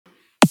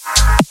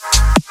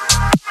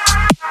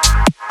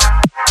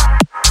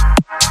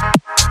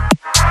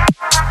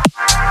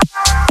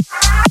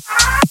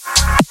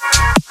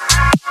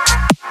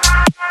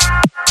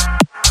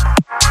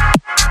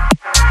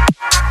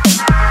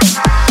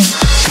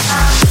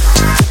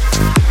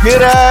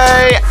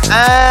G'day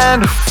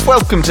and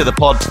welcome to the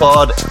Pod.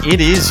 It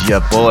is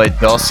your boy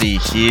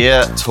Dossie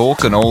here,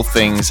 talking all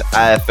things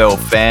AFL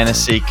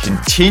Fantasy,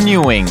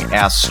 continuing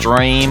our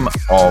stream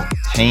of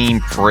team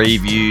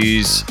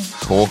previews,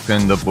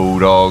 talking the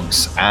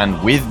Bulldogs,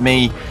 and with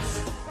me,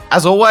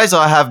 as always,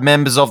 I have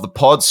members of the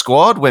Pod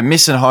Squad. We're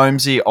missing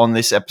Holmesy on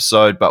this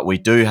episode, but we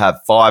do have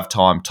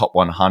 5-time top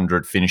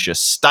 100 finisher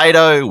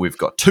Stato. We've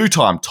got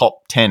 2-time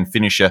top 10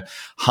 finisher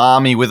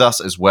Harmy with us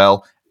as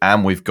well.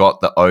 And we've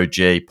got the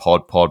OG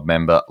Pod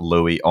member,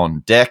 Louis, on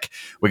deck.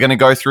 We're going to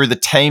go through the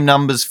team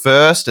numbers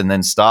first and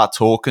then start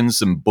talking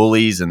some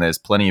bullies, and there's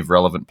plenty of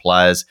relevant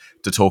players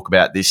to talk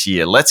about this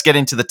year. Let's get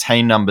into the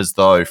team numbers,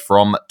 though,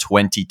 from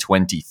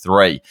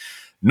 2023.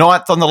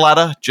 9th on the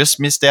ladder, just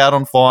missed out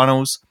on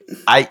finals.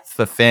 8th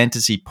for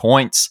fantasy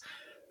points.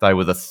 They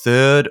were the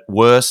 3rd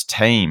worst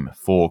team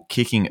for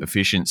kicking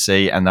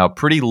efficiency, and they were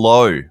pretty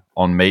low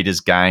on metres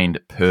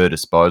gained per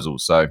disposal.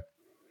 So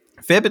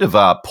a fair bit of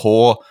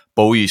poor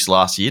ball use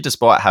last year,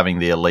 despite having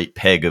the elite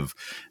peg of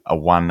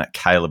one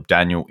Caleb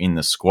Daniel in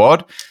the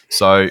squad.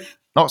 So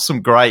not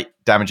some great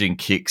damaging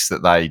kicks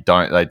that they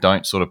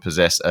don't sort of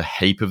possess a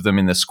heap of them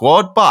in the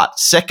squad, but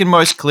second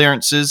most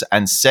clearances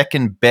and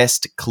second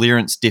best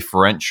clearance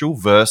differential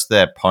versus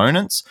their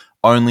opponents,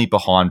 only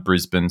behind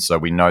Brisbane. So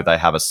we know they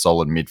have a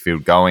solid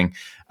midfield going.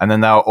 And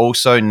then they were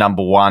also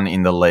number 1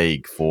 in the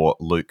league for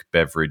Luke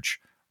Beveridge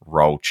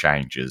role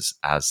changes,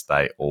 as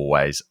they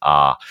always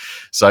are.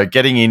 So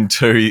getting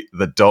into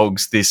the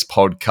Dogs this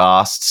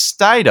podcast,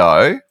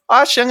 Stato,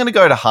 actually I'm going to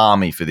go to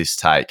Harmy for this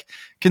take.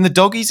 Can the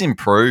Doggies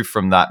improve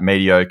from that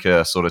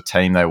mediocre sort of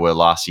team they were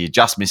last year,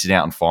 just missing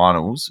out on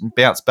finals, and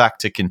bounce back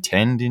to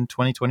contend in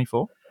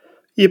 2024?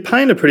 You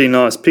paint a pretty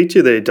nice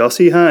picture there,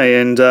 Dossie, hey?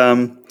 And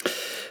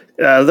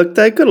look,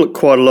 they've got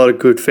quite a lot of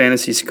good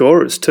fantasy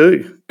scorers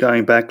too,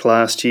 going back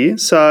last year.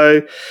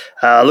 So,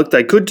 look,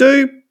 they could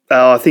do.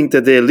 I think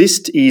that their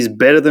list is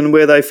better than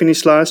where they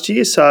finished last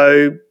year.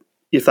 So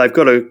if they've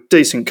got a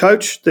decent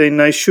coach, then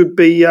they should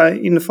be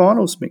in the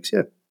finals mix,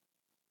 yeah.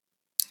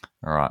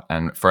 All right,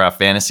 and for our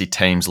fantasy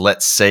teams,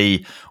 let's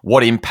see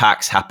what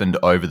impacts happened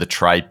over the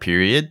trade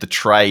period. The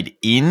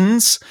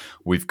trade-ins,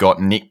 we've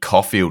got Nick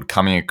Caulfield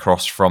coming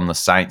across from the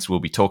Saints. We'll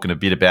be talking a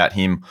bit about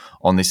him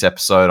on this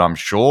episode, I'm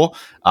sure.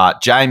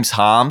 James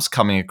Harms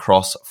coming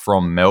across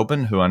from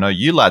Melbourne, who I know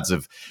you lads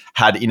have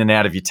had in and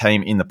out of your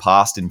team in the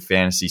past in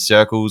fantasy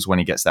circles when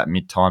he gets that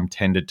mid-time,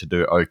 tended to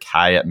do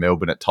okay at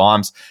Melbourne at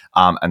times.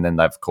 And then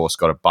they've, of course,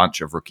 got a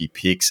bunch of rookie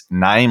picks,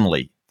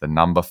 namely the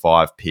number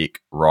 5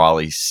 pick,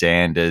 Riley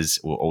Sanders.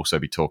 We'll also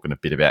be talking a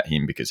bit about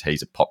him because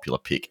he's a popular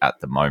pick at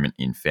the moment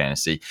in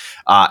fantasy.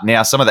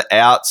 Now, some of the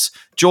outs,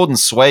 Jordan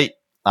Sweet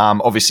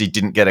obviously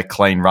didn't get a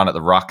clean run at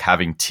the ruck,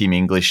 having Tim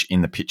English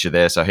in the picture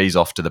there, so he's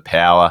off to the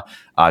power.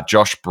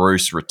 Josh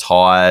Bruce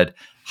retired.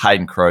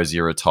 Hayden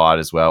Crozier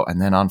retired as well.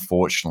 And then,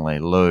 unfortunately,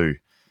 Lou,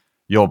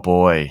 your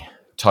boy,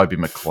 Toby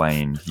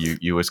McLean,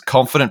 you was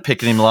confident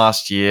picking him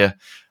last year.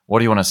 What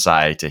do you want to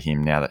say to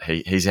him now that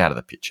he's out of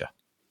the picture?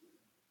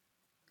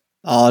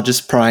 Oh,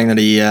 just praying that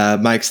he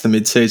makes the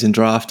mid-season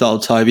draft.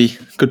 Old Toby,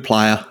 good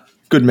player,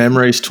 good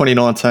memories,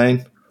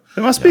 2019.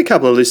 There must be a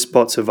couple of list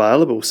spots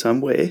available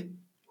somewhere.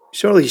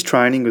 Surely he's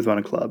training with one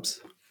of the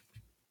clubs.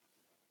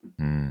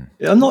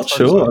 Yeah, I'm not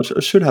sure. I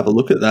should have a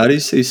look at that.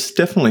 He's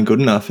definitely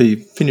good enough. He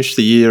finished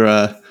the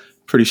year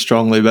pretty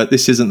strongly, but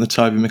this isn't the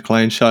Toby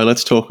McLean show.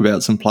 Let's talk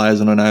about some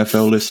players on an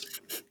AFL list.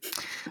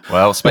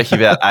 Well, speaking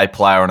about a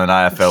player on an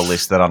AFL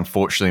list that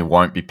unfortunately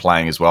won't be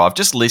playing as well, I've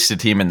just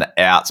listed him in the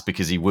outs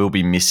because he will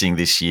be missing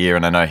this year,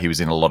 and I know he was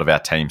in a lot of our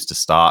teams to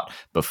start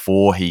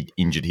before he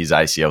injured his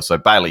ACL. So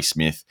Bailey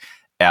Smith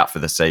out for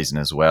the season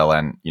as well.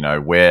 And, you know,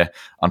 where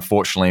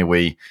unfortunately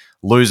we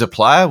lose a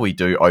player, we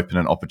do open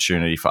an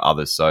opportunity for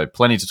others. So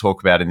plenty to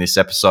talk about in this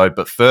episode.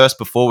 But first,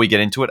 before we get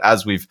into it,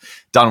 as we've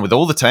done with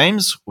all the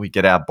teams, we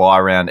get our buy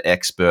round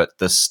expert,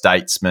 the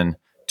Statesman,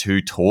 to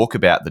talk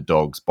about the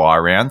Dogs buy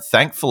round.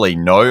 Thankfully,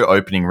 no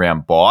opening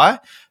round buy.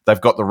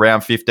 They've got the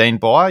round 15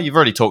 buy. You've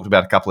already talked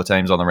about a couple of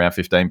teams on the round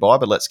 15 buy,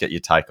 but let's get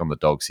your take on the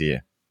Dogs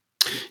here.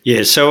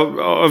 Yeah, so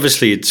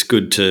obviously it's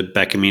good to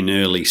back them in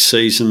early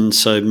season.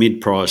 So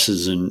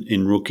mid-prices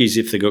in rookies,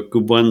 if they've got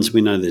good ones,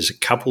 we know there's a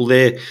couple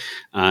there.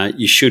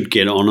 You should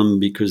get on them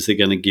because they're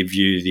going to give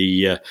you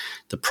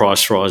the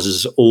price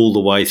rises all the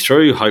way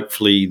through.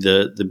 Hopefully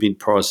the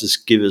mid-prices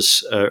give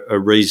us a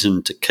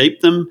reason to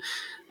keep them.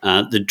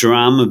 The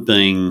drama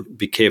being,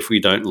 be careful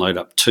you don't load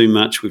up too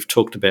much. We've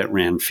talked about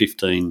round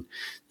 15,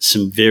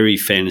 some very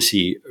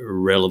fantasy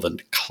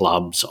relevant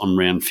clubs on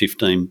round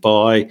 15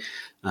 buy.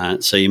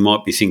 So you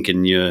might be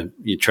thinking you're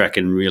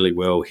tracking really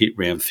well, hit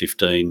round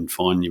 15,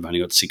 fine, you've only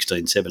got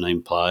 16,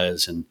 17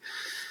 players and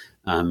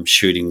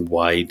shooting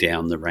way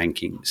down the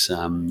rankings.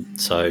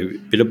 So a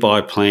bit of buy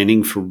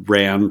planning for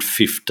round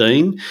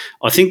 15.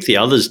 I think the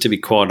others, to be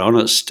quite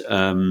honest,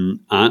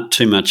 aren't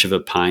too much of a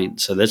pain.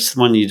 So that's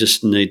the one you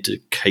just need to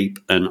keep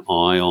an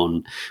eye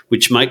on,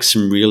 which makes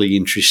some really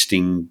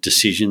interesting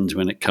decisions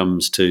when it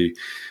comes to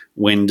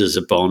when does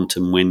a Bont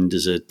and when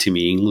does a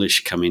Timmy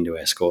English come into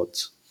our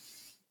squads.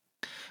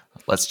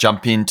 Let's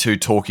jump into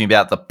talking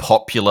about the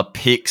popular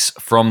picks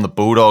from the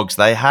Bulldogs.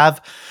 They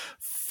have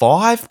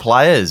 5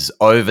 players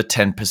over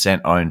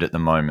 10% owned at the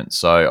moment.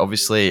 So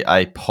obviously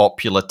a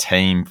popular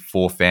team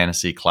for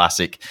Fantasy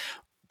Classic.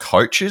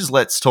 Coaches,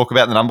 let's talk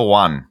about the number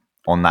one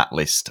on that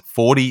list.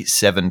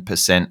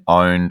 47%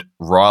 owned,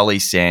 Riley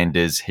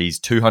Sanders. He's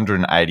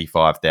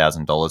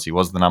 $285,000. He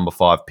was the number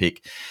 5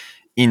 pick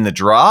in the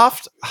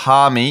draft.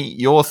 Harmy,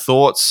 your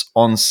thoughts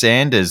on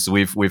Sanders?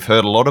 We've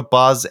heard a lot of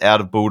buzz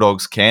out of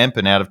Bulldogs camp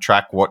and out of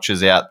track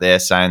watchers out there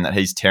saying that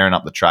he's tearing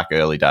up the track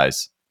early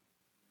days.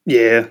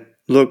 Yeah,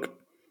 look,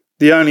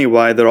 the only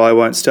way that I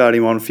won't start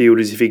him on field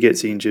is if he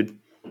gets injured.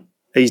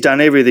 He's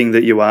done everything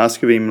that you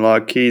ask of him.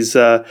 Like, he's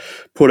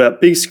put up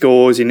big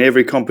scores in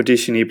every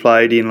competition he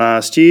played in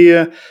last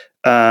year.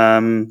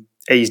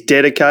 He's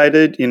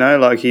dedicated,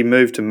 like he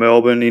moved to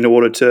Melbourne in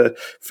order to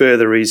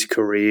further his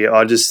career.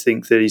 I just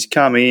think that he's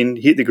come in,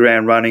 hit the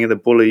ground running at the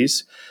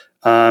Bullies,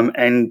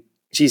 and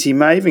geez, he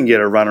may even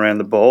get a run around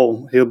the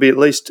ball. He'll be at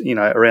least,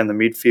 around the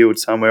midfield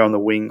somewhere on the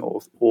wing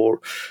or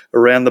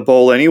around the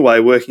ball anyway,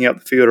 working up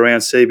the field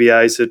around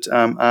CBAs that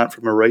aren't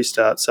from a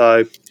restart.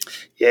 So,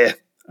 yeah,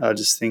 I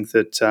just think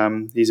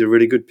that he's a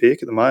really good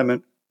pick at the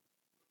moment.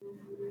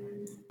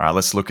 All right,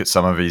 let's look at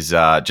some of his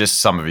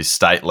some of his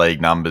state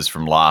league numbers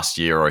from last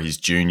year or his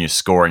junior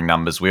scoring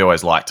numbers. We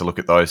always like to look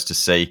at those to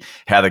see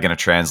how they're going to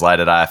translate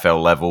at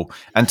AFL level.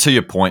 And to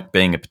your point,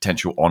 being a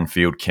potential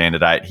on-field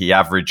candidate, he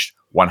averaged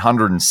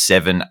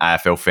 107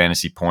 AFL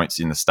fantasy points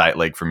in the state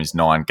league from his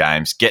 9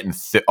 games, getting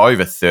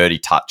over 30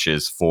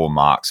 touches, 4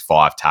 marks,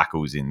 5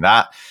 tackles in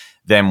that.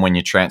 Then when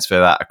you transfer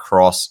that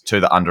across to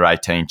the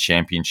under-18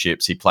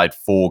 championships, he played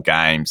 4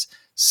 games,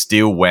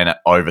 still went at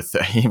over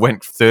he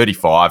went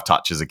 35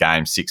 touches a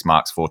game, 6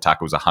 marks, 4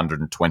 tackles,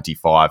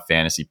 125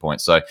 fantasy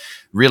points. So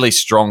really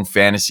strong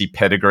fantasy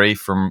pedigree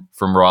from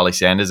Riley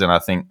Sanders, and I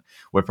think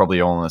we're probably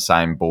all on the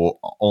same board,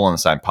 all on the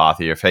same path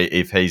here.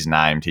 If he's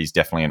named, he's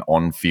definitely an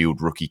on-field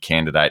rookie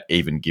candidate,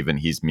 even given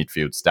his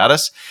midfield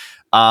status.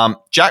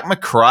 Jack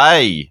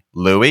Macrae,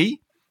 Louis,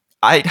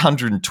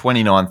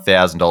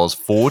 $829,000,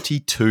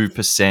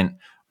 42%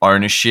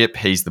 ownership.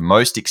 He's the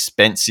most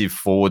expensive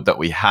forward that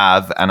we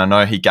have, and I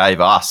know he gave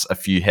us a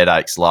few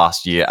headaches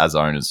last year as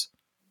owners.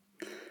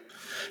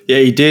 Yeah,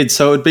 he did.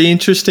 So it'd be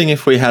interesting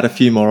if we had a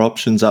few more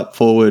options up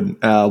forward,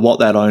 what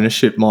that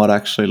ownership might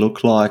actually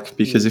look like.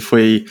 Because if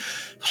we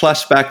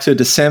flash back to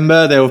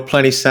December, there were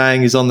plenty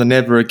saying he's on the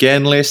never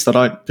again list. I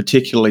don't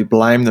particularly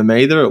blame them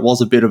either. It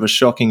was a bit of a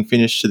shocking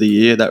finish to the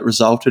year that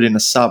resulted in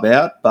a sub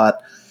out,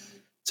 but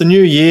it's a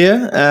new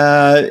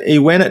year. He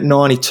went at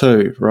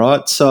 92,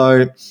 right?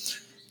 So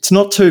it's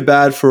not too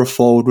bad for a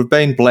forward. We've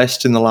been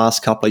blessed in the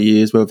last couple of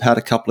years. We've had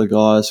a couple of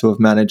guys who have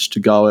managed to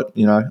go at,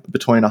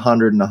 between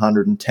 100 and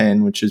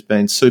 110, which has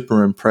been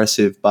super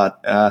impressive.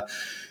 But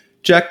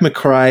Jack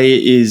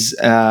Macrae is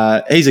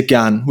he's a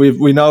gun.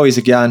 We know he's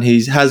a gun.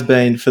 He has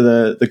been for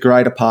the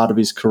greater part of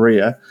his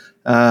career.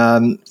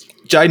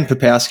 Jaden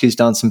Popowski's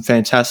done some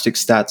fantastic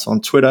stats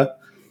on Twitter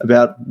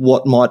about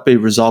what might be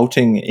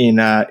resulting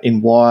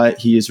in why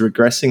he is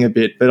regressing a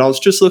bit. But I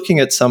was just looking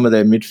at some of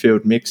their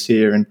midfield mix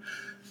here, and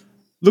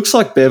looks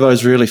like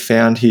Bevo's really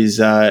found his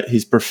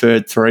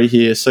preferred 3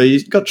 here. So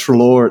you've got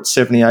Treloar at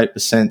 78%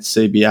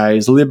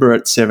 CBAs, Libber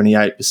at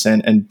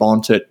 78%, and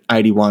Bont at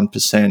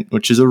 81%,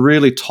 which is a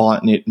really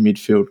tight-knit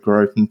midfield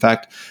group. In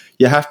fact,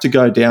 you have to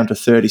go down to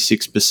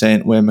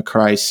 36% where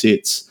Macrae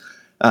sits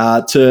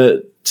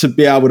to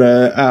be able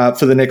to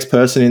for the next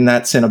person in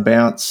that centre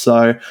bounce.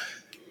 So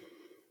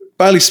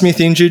Bailey Smith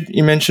injured,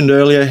 you mentioned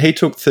earlier. He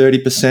took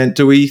 30%.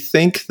 Do we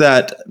think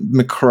that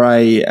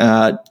Macrae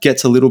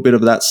gets a little bit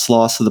of that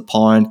slice of the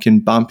pie and can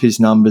bump his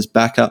numbers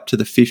back up to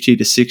the 50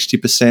 to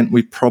 60%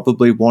 we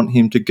probably want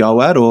him to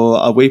go at? Or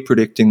are we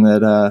predicting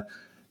that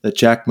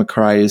Jack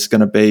Macrae is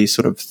going to be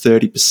sort of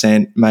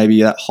 30%,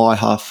 maybe that high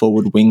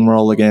half-forward wing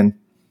role again?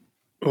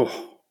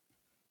 Oh.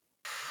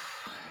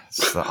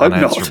 It's the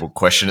unanswerable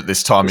question at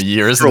this time of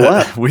year, isn't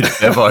it? With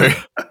Bevo.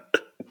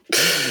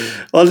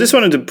 Well, I just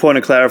wanted to point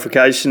a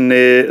clarification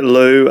there,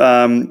 Lou.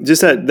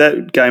 Just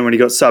that game when he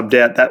got subbed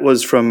out, that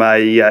was from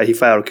he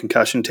failed a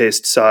concussion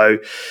test. So,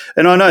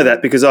 and I know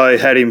that because I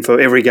had him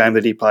for every game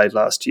that he played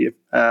last year,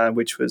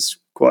 which was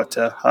quite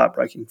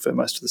heartbreaking for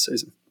most of the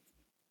season.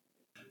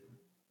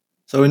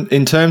 So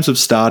in terms of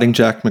starting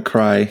Jack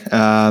Macrae,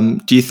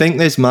 do you think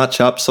there's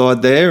much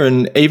upside there?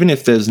 And even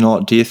if there's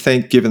not, do you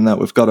think, given that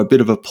we've got a bit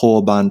of a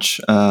poor bunch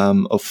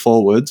of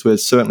forwards, we're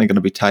certainly going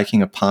to be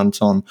taking a punt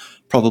on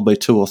probably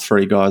 2 or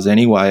 3 guys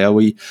anyway? Are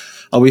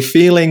we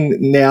feeling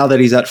now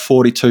that he's at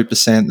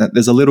 42% that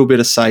there's a little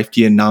bit of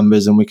safety in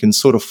numbers and we can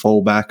sort of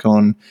fall back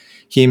on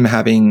him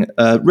having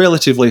a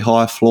relatively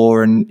high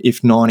floor, and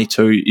if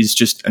 92 is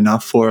just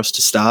enough for us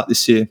to start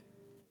this year?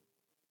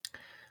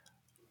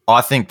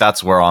 I think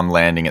that's where I'm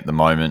landing at the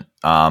moment.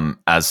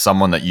 As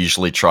someone that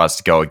usually tries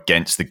to go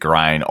against the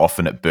grain,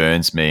 often it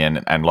burns me.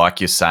 And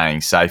like you're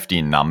saying, safety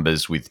in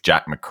numbers with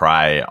Jack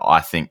Macrae, I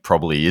think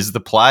probably is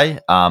the play,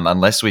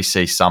 unless we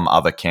see some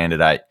other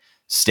candidate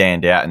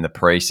stand out in the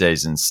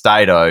preseason.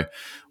 Stato,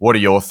 what are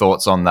your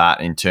thoughts on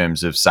that in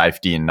terms of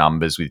safety and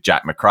numbers with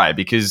Jack Macrae?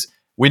 Because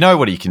we know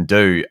what he can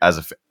do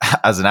as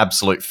an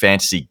absolute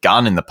fantasy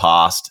gun in the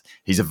past.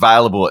 He's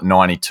available at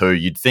 92.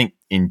 You'd think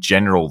in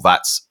general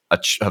that's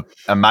an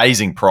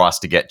amazing price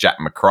to get Jack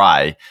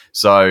Macrae.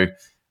 So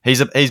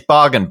he's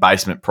bargain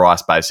basement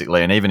price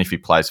basically, and even if he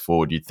plays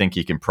forward, you'd think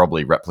he can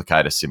probably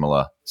replicate a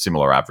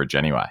similar average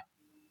anyway.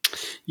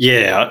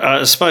 Yeah,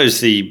 I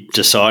suppose the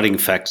deciding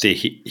factor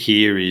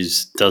here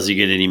is, does he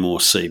get any more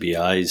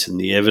CBAs? And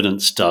the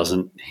evidence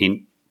doesn't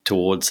hint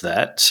towards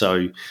that.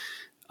 So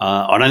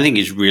I don't think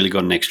he's really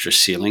got an extra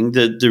ceiling.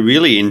 The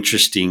really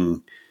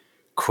interesting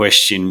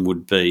question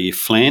would be, if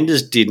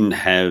Flanders didn't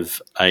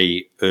have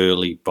a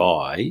early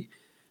buy,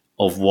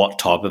 of what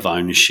type of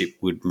ownership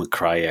would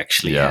Macrae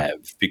actually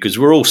have? Because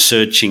we're all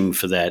searching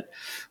for that.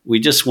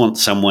 We just want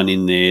someone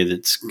in there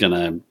that's going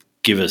to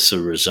give us a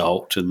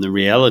result. And the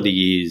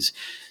reality is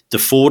the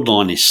forward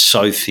line is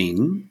so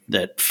thin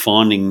that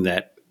finding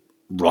that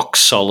rock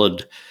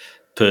solid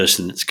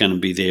person that's going to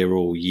be there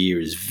all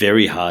year is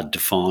very hard to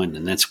find.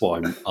 And that's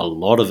why a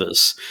lot of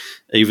us,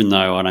 even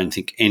though I don't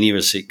think any of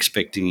us are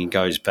expecting he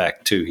goes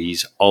back to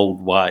his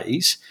old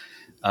ways,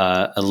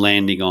 are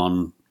landing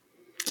on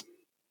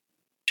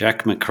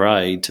Jack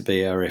Macrae to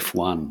be our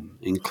F1,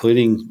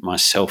 including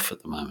myself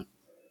at the moment.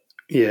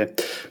 Yeah.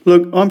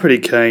 Look, I'm pretty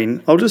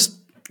keen. I'll just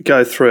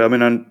go through. I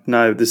mean, I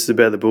know this is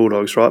about the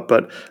Bulldogs, right?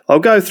 But I'll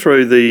go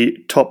through the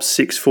top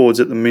 6 forwards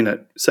at the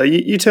minute. So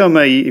you tell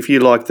me if you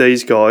like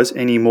these guys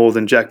any more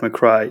than Jack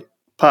Macrae,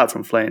 apart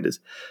from Flanders.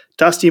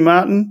 Dusty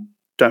Martin,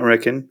 don't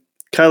reckon.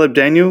 Caleb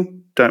Daniel,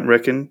 don't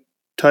reckon.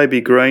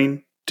 Toby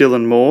Green,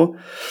 Dylan Moore,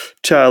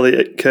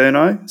 Charlie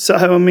Curnow. So,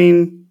 I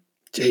mean,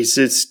 geez,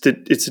 it's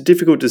a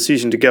difficult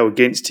decision to go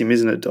against him,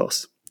 isn't it,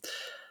 Doss?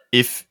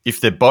 If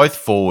they're both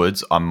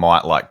forwards, I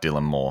might like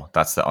Dylan Moore.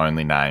 That's the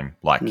only name.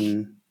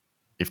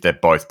 If they're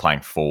both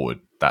playing forward,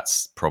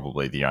 that's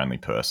probably the only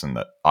person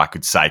that I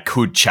could say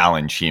could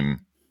challenge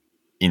him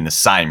in the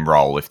same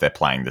role if they're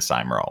playing the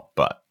same role.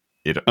 But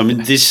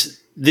this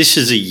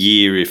is a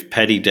year, if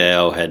Paddy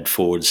Dow had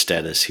forward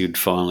status, he would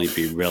finally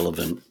be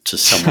relevant to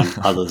someone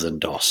other than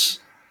Doss.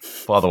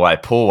 By the way,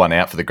 pour one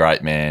out for the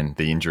great man.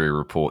 The injury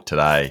report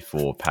today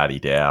for Paddy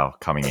Dow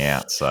coming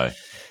out. So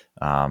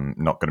not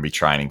going to be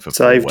training for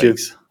 4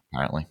 weeks,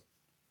 apparently.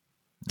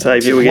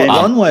 Save you again.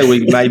 One way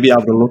we may be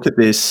able to look at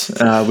this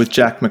with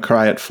Jack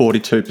Macrae at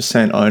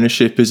 42%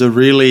 ownership is a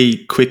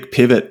really quick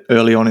pivot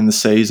early on in the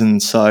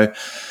season. So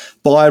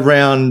by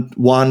round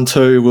 1,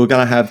 2, we're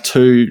going to have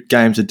 2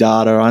 games of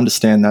data. I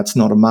understand that's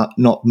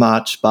not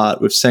much,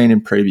 but we've seen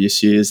in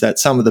previous years that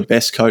some of the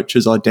best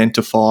coaches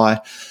identify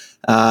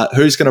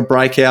who's going to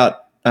break out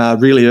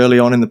really early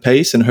on in the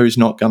piece and who's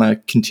not going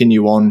to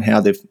continue on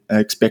how they've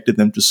expected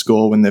them to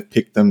score when they've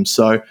picked them.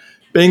 So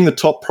being the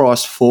top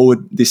price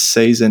forward this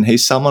season,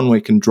 he's someone we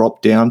can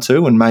drop down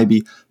to and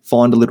maybe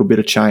find a little bit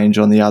of change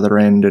on the other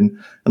end.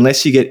 And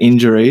unless you get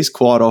injuries,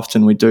 quite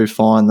often we do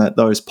find that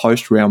those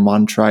post-round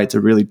 1 trades are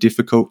really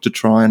difficult to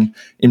try and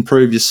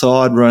improve your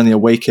side. We're only a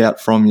week out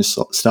from your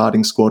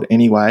starting squad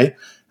anyway.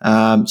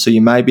 So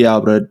you may be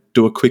able to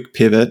do a quick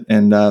pivot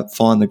and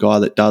find the guy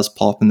that does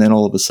pop, and then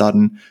all of a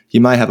sudden you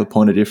may have a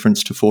point of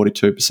difference to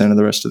 42% of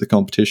the rest of the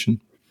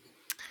competition.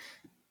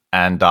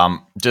 And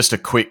just a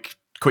quick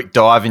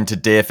dive into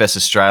DFS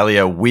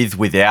Australia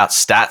without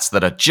stats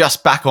that are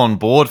just back on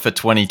board for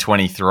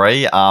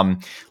 2023.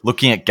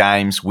 Looking at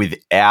games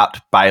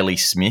without Bailey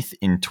Smith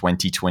in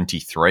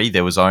 2023,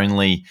 there was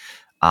only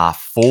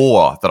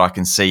 4 that I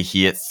can see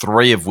here,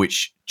 3 of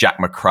which Jack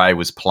Macrae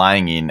was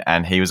playing in,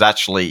 and he was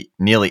actually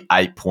nearly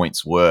 8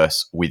 points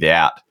worse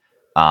without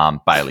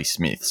Bailey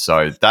Smith.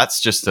 So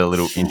that's just a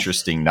little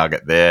interesting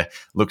nugget there.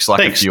 Looks like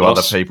a few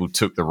other people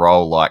took the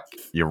role, like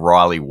your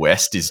Riley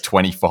West is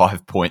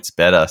 25 points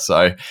better.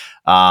 So,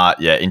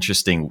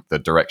 interesting the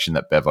direction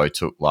that Bevo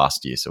took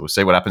last year. So we'll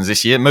see what happens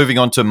this year. Moving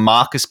on to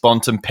Marcus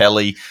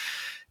Bontempelli,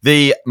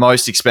 the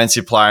most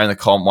expensive player in the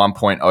comp,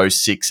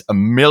 $1.06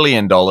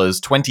 million,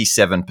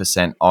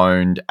 27%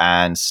 owned,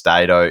 and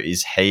Stato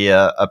is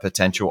here a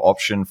potential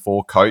option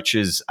for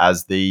coaches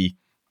as the,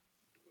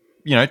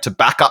 to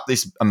back up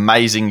this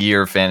amazing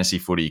year of fantasy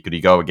footy? Could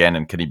he go again,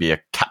 and could he be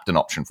a captain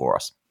option for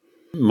us?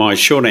 My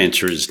short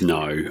answer is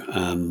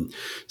no.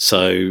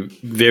 So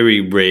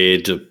very rare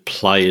do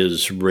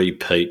players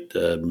repeat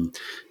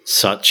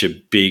such a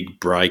big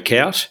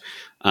breakout.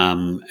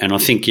 And I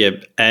think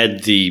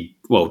add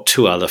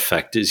 2 other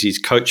factors. He's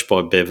coached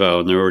by Bevo,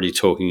 and they're already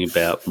talking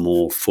about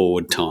more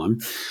forward time.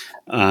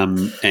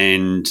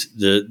 And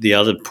the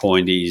other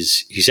point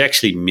is he's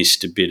actually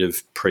missed a bit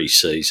of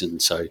pre-season,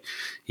 so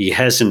he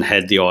hasn't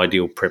had the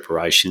ideal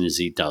preparation as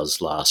he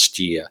does last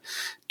year.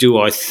 Do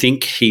I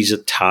think he's a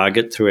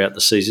target throughout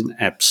the season?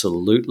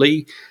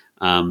 Absolutely.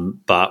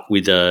 But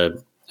with I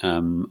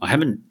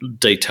haven't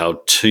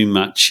detailed too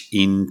much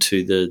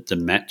into the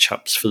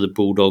matchups for the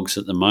Bulldogs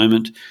at the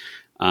moment.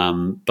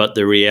 But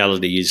the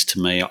reality is, to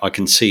me, I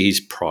can see his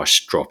price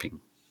dropping.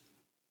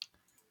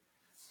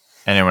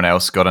 Anyone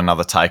else got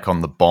another take on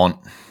the Bont?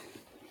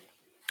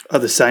 Oh,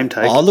 the same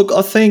take. Oh, look,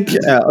 I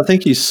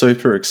think he's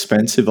super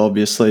expensive,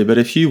 obviously. But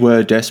if you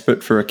were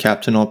desperate for a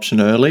captain option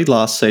early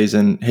last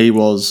season, he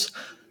was.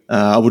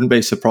 I wouldn't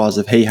be surprised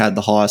if he had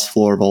the highest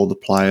floor of all the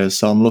players.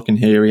 So I'm looking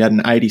here. He had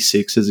an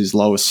 86 as his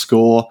lowest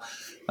score.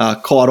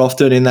 Quite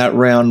often in that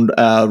round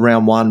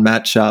one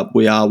matchup,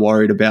 we are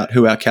worried about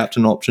who our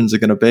captain options are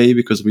going to be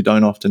because we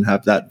don't often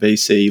have that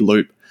VC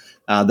loop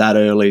that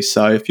early.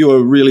 So if you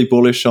were really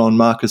bullish on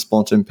Marcus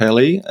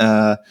Bontempelli,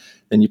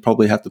 then you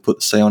probably have to put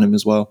the C on him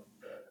as well.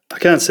 I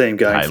can't see him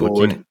going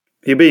forward.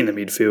 He'll be in the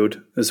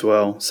midfield as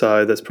well,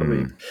 so that's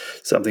probably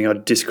something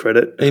I'd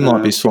discredit. He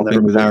might be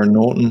swapping with Aaron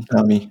Norton,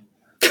 Tommy.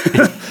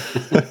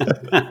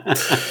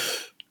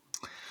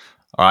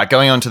 All right,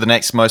 going on to the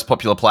next most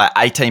popular player.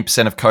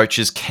 18% of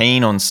coaches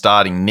keen on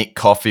starting Nick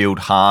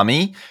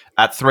Caulfield-Harmy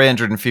at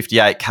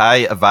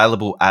 358k,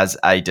 available as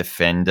a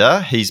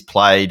defender. He was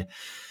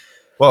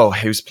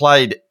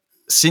played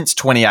since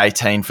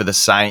 2018 for the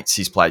Saints.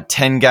 He's played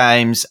 10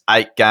 games,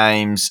 8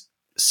 games,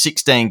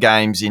 16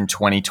 games in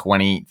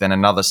 2020, then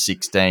another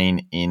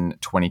 16 in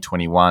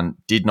 2021,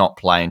 did not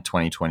play in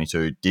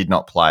 2022, did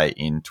not play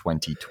in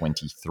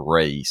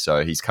 2023.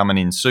 So he's coming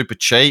in super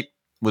cheap,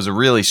 was a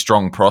really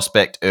strong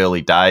prospect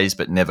early days,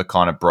 but never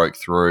kind of broke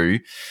through.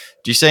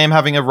 Do you see him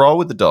having a role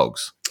with the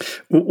Dogs?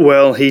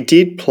 Well, he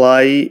did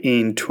play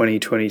in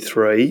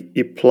 2023.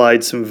 He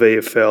played some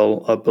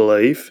VFL, I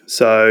believe.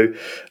 So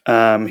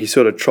he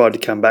sort of tried to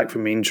come back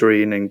from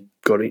injury and then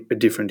got a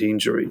different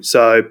injury.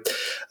 So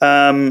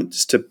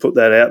just to put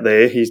that out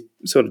there, he's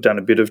sort of done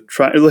a bit of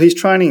he's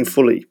training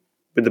fully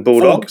with the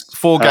Bulldogs.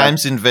 Four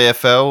games in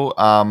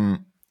VFL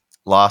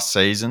last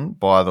season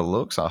by the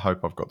looks. I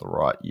hope I've got the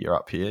right year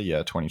up here.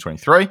 Yeah,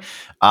 2023.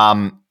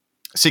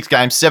 6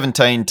 games,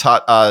 17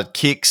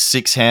 kicks,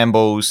 6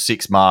 handballs,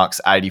 6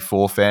 marks,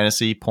 84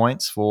 fantasy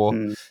points for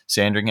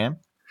Sandringham.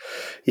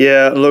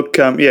 Yeah, look,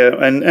 and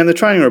the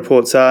training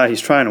reports are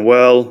he's training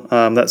well,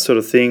 that sort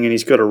of thing, and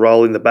he's got a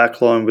role in the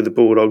back line with the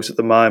Bulldogs at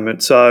the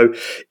moment. So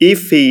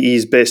if he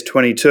is best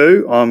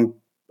 22,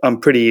 I'm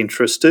pretty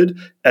interested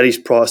at his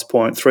price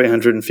point,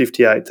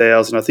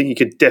 358,000. I think you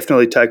could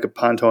definitely take a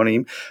punt on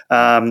him,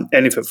 and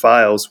if it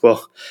fails,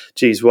 well,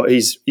 geez,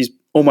 he's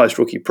almost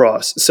rookie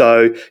price.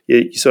 So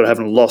you sort of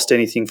haven't lost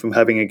anything from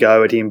having a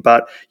go at him,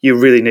 but you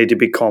really need to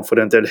be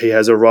confident that he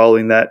has a role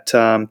in that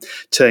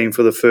team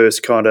for the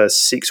first kind of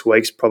 6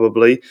 weeks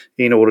probably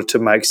in order to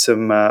make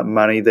some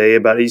money there.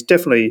 But he's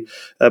definitely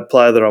a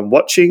player that I'm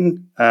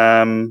watching,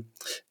 and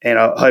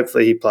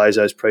hopefully he plays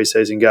those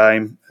preseason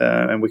game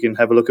and we can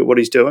have a look at what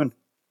he's doing.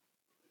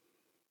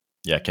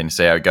 Yeah, can you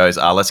see how it goes?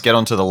 Let's get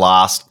on to the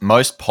last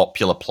most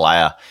popular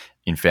player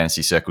in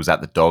fantasy circles at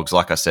the Dogs.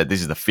 Like I said,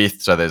 this is the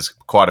 5th, so there's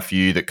quite a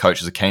few that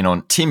coaches are keen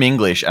on. Tim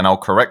English, and I'll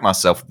correct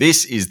myself,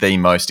 this is the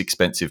most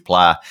expensive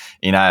player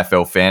in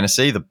AFL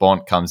Fantasy. The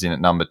Bont comes in at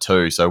number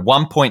 2. So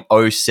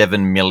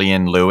 1.07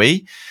 million,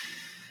 Louis.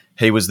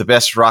 He was the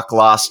best ruck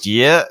last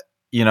year.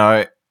 You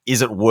know,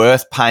 is it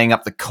worth paying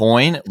up the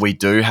coin? We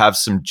do have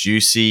some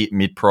juicy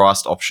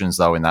mid-priced options,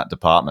 though, in that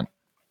department.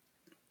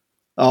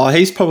 Oh,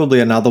 he's probably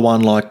another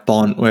one like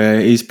Bont where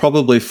he's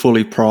probably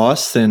fully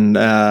priced, and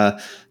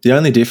the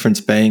only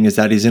difference being is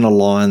that he's in a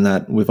line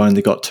that we've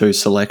only got 2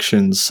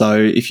 selections. So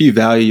if you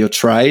value your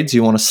trades,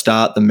 you want to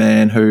start the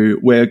man who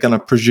we're going to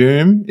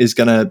presume is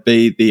going to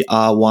be the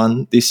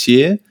R1 this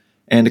year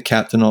and a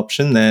captain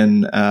option,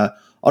 then I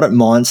don't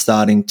mind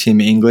starting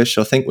Tim English.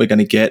 I think we're going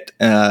to get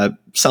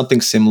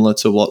something similar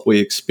to what we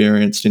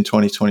experienced in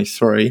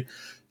 2023.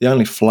 The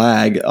only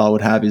flag I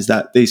would have is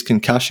that these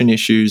concussion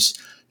issues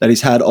that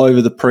he's had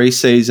over the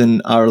preseason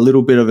are a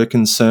little bit of a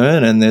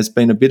concern, and there's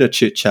been a bit of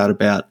chit-chat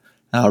about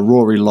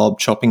Rory Lobb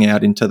chopping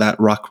out into that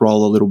ruck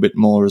role a little bit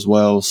more as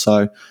well.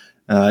 So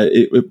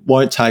it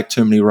won't take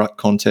too many ruck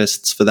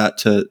contests for that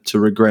to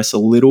regress a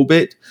little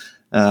bit,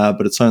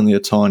 but it's only a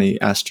tiny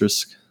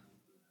asterisk.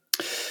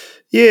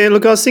 Yeah,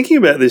 look, I was thinking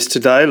about this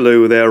today,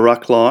 Lou, with our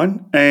ruck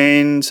line,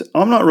 and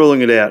I'm not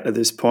ruling it out at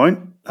this point.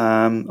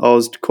 I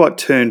was quite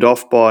turned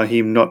off by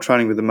him not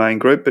training with the main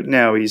group, but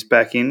now he's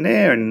back in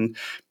there and,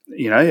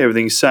 you know,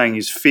 everything's saying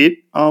he's fit.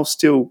 I'll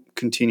still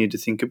continue to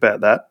think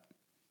about that.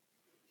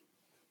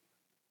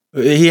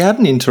 He had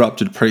an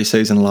interrupted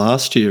preseason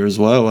last year as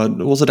well.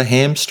 Was it a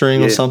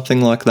hamstring or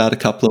something like that a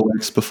couple of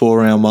weeks before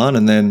round 1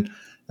 and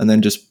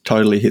then just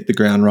totally hit the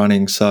ground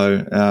running?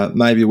 So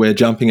maybe we're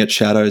jumping at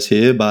shadows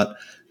here, but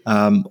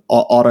I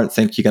don't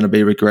think you're going to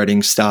be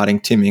regretting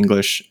starting Tim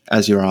English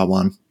as your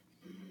R1.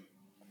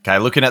 Okay,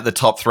 looking at the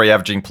top 3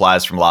 averaging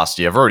players from last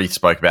year, I've already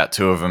spoke about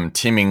 2 of them.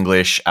 Tim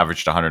English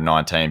averaged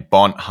 119,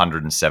 Bont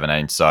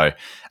 117. So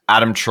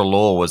Adam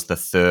Treloar was the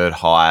 3rd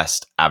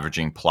highest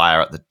averaging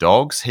player at the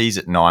Dogs. He's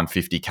at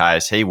 950k.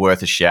 Is he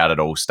worth a shout at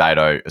all,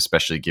 Stato,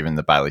 especially given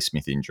the Bailey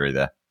Smith injury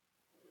there?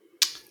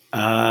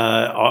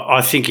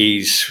 I think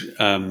he's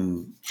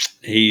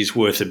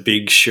worth a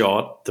big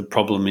shot. The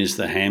problem is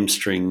the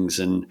hamstrings,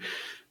 and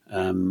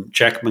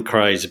Jack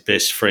McRae's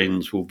best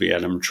friends will be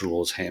Adam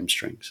Treloar's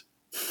hamstrings.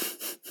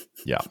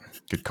 Yeah,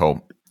 good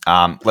call.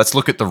 Let's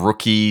look at the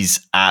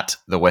rookies at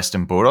the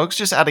Western Bulldogs.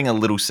 Just adding a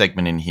little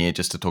segment in here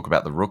just to talk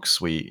about the rooks.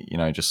 We,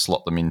 just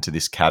slot them into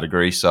this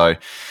category. So,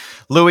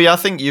 Louis, I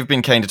think you've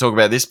been keen to talk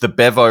about this, the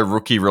Bevo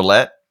rookie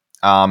roulette.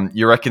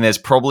 You reckon there's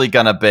probably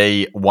going to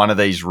be one of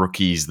these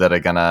rookies that are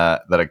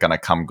gonna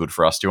come good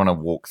for us. Do you want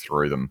to walk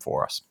through them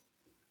for us?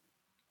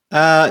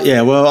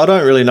 Yeah, well, I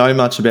don't really know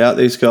much about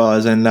these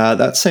guys, and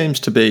that seems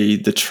to be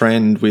the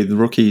trend with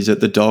rookies at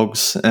the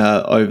Dogs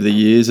over the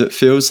years. It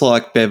feels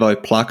like Bevo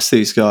plucks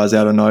these guys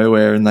out of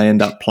nowhere and they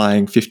end up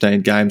playing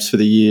 15 games for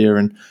the year.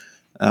 And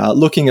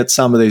looking at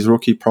some of these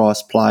rookie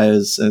price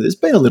players, there's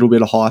been a little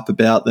bit of hype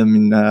about them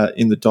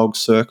in the Dogs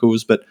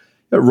circles, but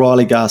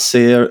Riley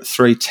Garcia at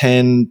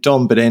 310,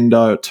 Dom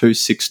Bedendo at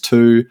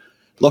 262,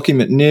 Lockie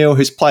McNeil,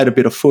 who's played a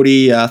bit of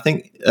footy, I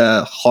think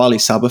highly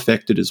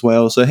sub-affected as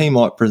well, so he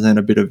might present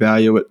a bit of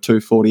value at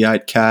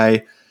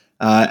 248k.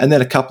 And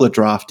then a couple of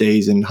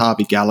draftees in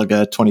Harvey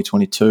Gallagher,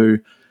 2022.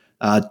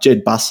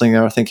 Jed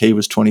Busslinger, I think he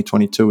was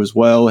 2022 as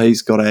well.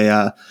 He's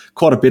got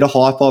quite a bit of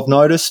hype, I've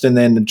noticed. And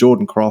then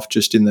Jordan Croft,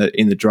 just in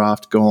the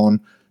draft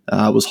gone,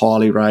 was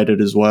highly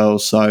rated as well.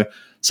 So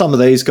some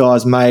of these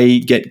guys may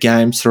get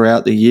games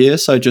throughout the year,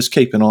 so just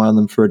keep an eye on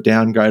them for a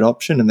downgrade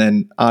option. And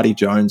then Artie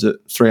Jones at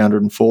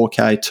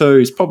 304k too.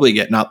 He's probably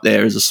getting up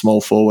there as a small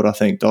forward, I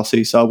think,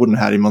 Dossie, so I wouldn't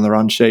have had him on the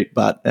run sheet.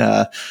 But,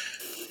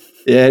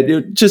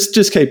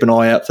 just keep an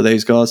eye out for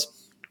these guys.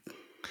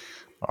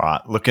 All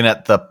right, looking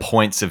at the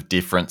points of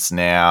difference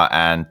now,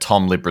 and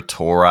Tom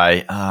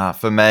Liberatore.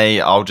 For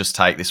me, I'll just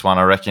take this one.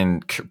 I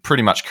reckon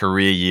pretty much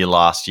career year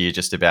last year,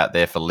 just about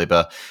there for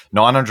Libba.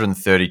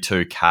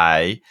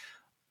 932k.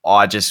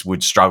 I just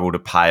would struggle to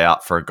pay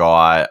up for a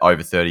guy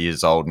over 30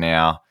 years old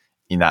now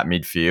in that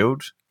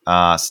midfield.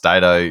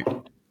 Stato,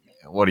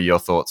 what are your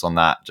thoughts on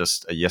that?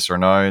 Just a yes or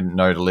no?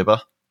 No to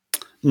Libba?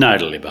 No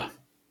to Libba.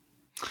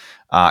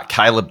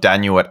 Caleb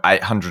Daniel at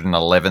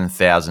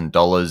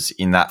 $811,000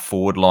 in that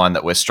forward line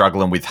that we're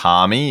struggling with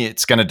Harmy.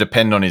 It's going to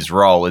depend on his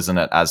role, isn't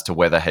it, as to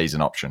whether he's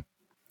an option?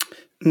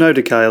 No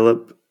to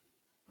Caleb.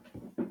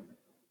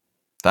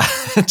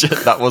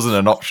 That wasn't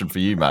an option for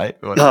you, mate.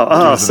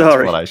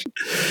 Sorry.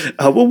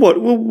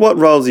 What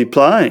role is he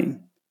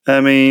playing?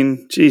 I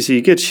mean, geez,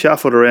 he gets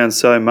shuffled around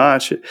so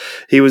much.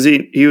 He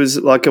was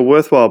like a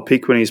worthwhile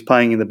pick when he's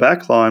playing in the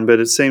back line, but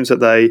it seems that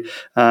they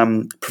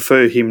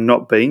prefer him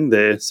not being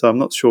there. So I'm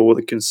not sure what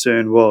the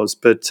concern was.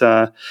 But,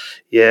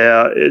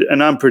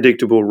 an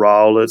unpredictable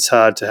role. It's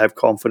hard to have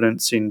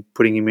confidence in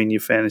putting him in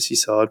your fantasy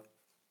side.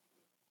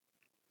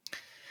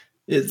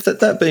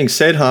 That being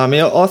said,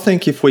 Harmy, I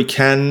think if we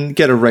can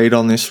get a read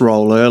on this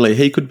role early,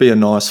 he could be a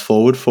nice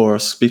forward for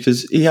us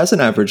because he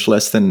hasn't averaged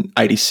less than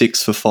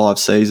 86 for 5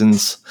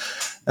 seasons.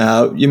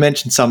 You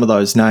mentioned some of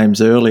those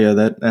names earlier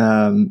that,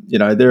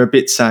 they're a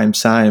bit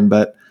same,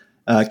 but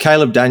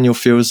Caleb Daniel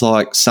feels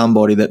like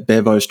somebody that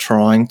Bevo's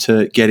trying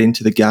to get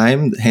into the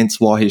game, hence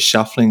why he's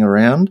shuffling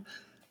around.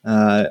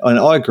 And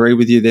I agree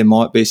with you, there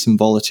might be some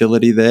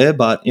volatility there,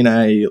 but in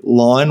a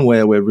line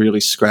where we're really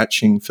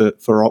scratching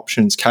for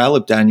options,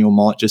 Caleb Daniel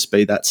might just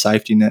be that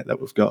safety net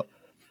that we've got.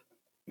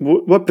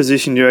 What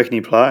position do you reckon he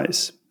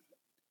plays?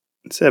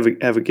 Let's have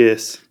a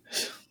guess.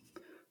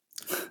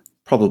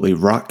 Probably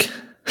ruck.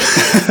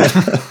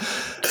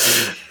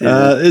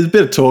 There's a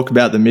bit of talk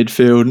about the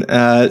midfield.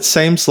 It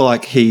seems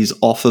like he's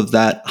off of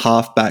that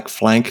halfback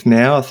flank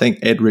now. I think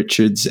Ed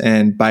Richards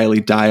and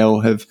Bailey Dale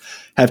have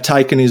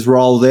taken his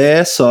role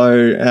there.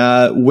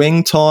 So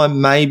wing time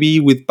maybe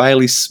with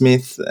Bailey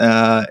Smith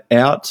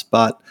out,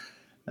 but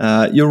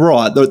you're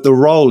right. The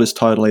role is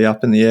totally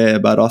up in the air,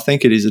 but I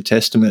think it is a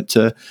testament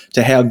to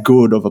how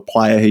good of a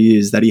player he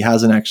is that he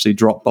hasn't actually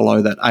dropped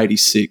below that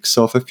 86.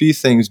 So if a few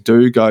things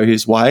do go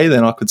his way,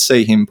 then I could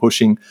see him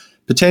pushing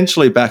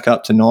potentially back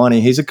up to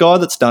 90. He's a guy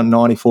that's done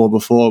 94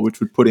 before, which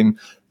would put him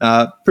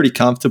pretty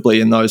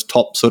comfortably in those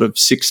top sort of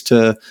 6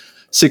 to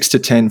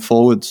 10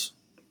 forwards.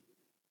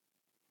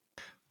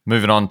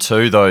 Moving on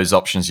to those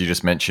options you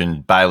just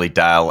mentioned, Bailey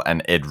Dale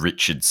and Ed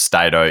Richards.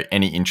 Stato,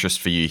 any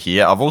interest for you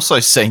here? I've also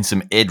seen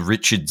some Ed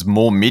Richards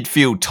more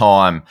midfield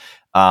time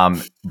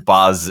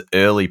buzz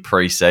early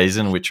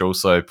pre-season, which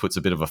also puts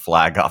a bit of a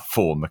flag up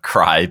for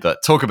McRae.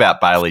 But talk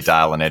about Bailey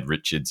Dale and Ed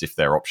Richards if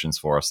they're options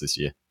for us this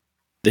year.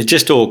 They're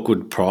just all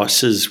good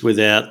prices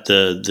without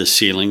the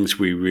ceilings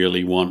we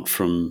really want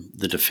from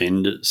the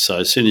defenders.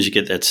 So as soon as you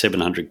get that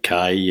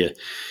 700k,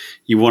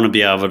 you want to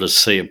be able to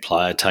see a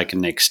player take a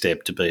next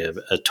step to be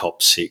a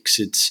top 6.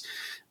 It's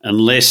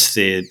unless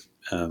they're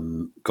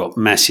got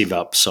massive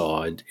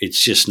upside,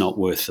 it's just not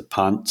worth the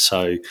punt.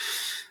 So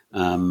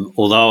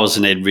although I was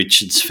an Ed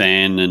Richards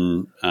fan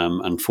and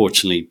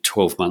unfortunately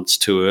 12 months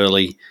too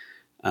early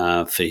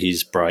for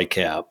his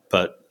breakout,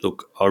 but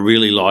look, I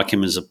really like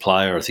him as a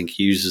player. I think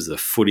he uses the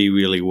footy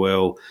really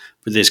well,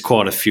 but there's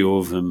quite a few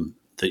of them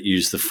that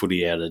use the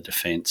footy out of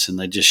defence and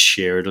they just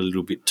share it a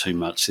little bit too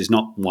much. There's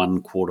not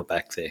one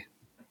quarterback there.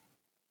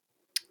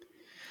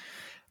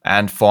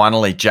 And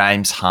finally,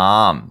 James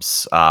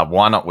Harms.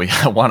 Why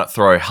not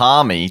throw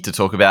Harmy to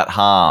talk about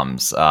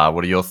Harms?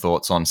 What are your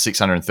thoughts on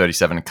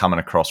 637 coming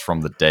across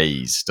from the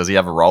Ds? Does he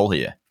have a role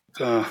here?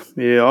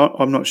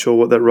 I'm not sure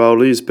what that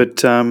role is, but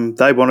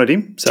they wanted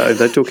him, so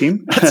they took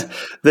him.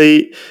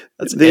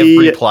 That's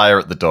every player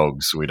at the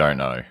Dogs. We don't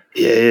know.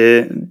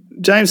 Yeah,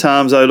 James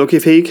Harmso. Look,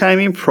 if he came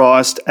in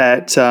priced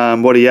at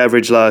what he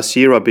averaged last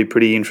year, I'd be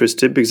pretty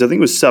interested because I think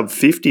it was sub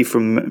 50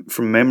 from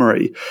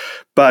memory.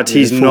 But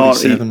he's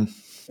 47. not.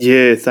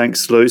 Yeah,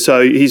 thanks, Lou.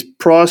 So he's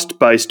priced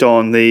based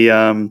on the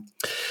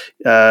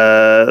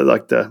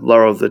like the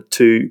lower of the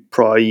 2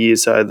 prior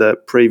years, so the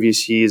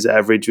previous year's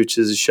average, which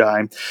is a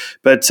shame.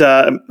 But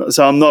so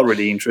I'm not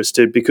really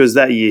interested because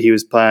that year he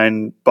was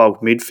playing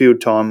bulk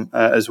midfield time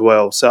as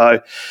well. So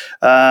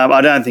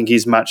I don't think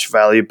he's much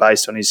value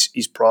based on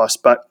his price.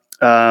 But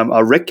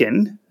I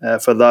reckon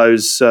for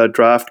those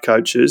draft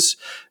coaches,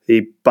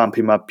 he bump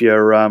him up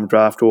your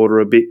draft order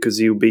a bit because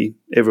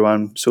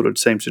everyone sort of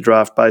seems to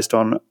draft based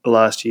on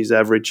last year's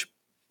average.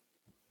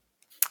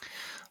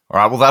 All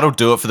right, well, that'll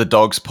do it for the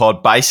Dogs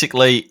pod.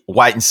 Basically,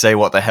 wait and see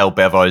what the hell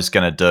Bevo's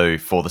going to do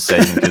for the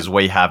season because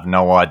we have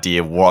no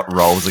idea what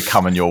roles are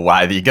coming your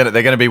way. They're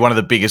going to be one of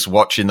the biggest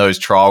watch in those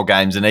trial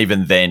games, and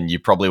even then, you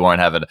probably won't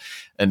have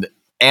an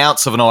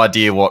ounce of an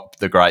idea what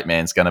the great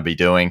man's going to be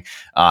doing.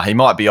 He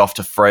might be off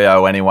to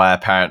Freo anyway,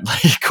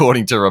 apparently,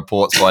 according to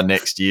reports by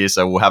next year.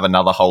 So we'll have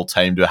another whole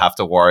team to have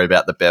to worry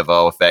about the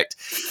Bevo effect.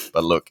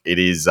 But look, it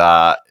is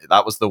that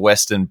was the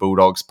Western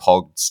Bulldogs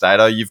pod.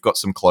 Stato, you've got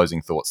some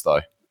closing thoughts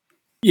though.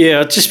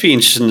 Yeah, it'd just be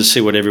interesting to see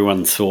what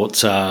everyone's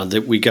thoughts are.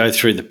 That we go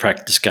through the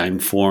practice game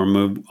for him.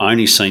 We've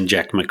only seen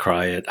Jack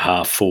McRae at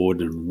half forward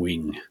and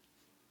wing.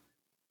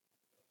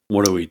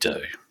 What do we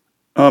do?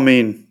 I'm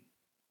in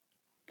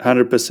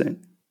 100%.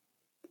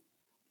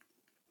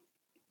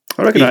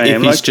 I reckon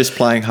if he's just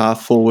playing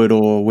half forward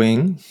or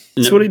wing.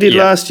 That's what he did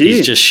last year.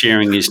 He's just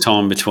sharing his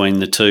time between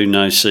the two,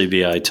 no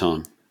CBA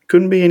time.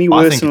 Couldn't be any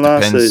worse than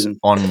last season.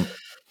 On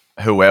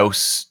who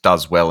else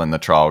does well in the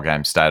trial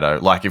game,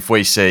 Stato. Like if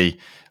we see,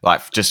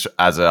 like just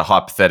as a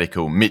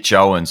hypothetical, Mitch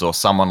Owens or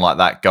someone like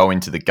that go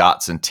into the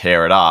guts and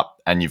tear it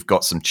up, and you've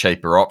got some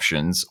cheaper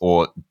options,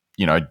 or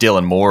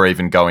Dylan Moore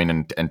even go in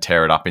and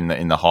tear it up in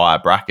the higher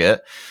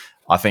bracket.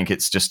 I think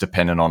it's just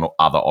dependent on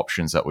other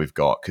options that we've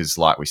got because,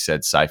 like we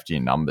said, safety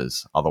in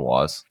numbers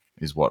otherwise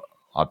is what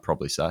I'd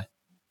probably say.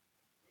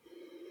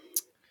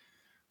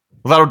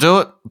 Well, that'll do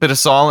it. Bit of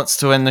silence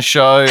to end the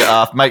show.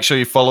 Make sure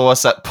you follow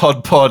us at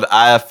PodPod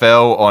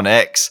AFL on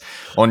X,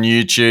 on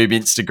YouTube,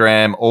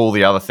 Instagram, all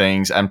the other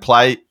things. And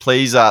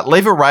please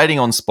leave a rating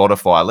on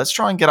Spotify. Let's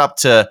try and get up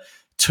to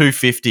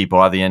 250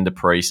 by the end of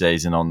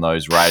preseason on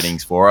those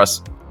ratings for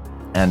us.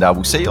 And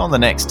we'll see you on the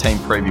next Team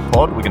Preview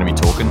Pod. We're going to be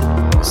talking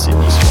the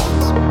Sydney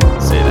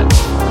Swans. See you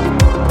then.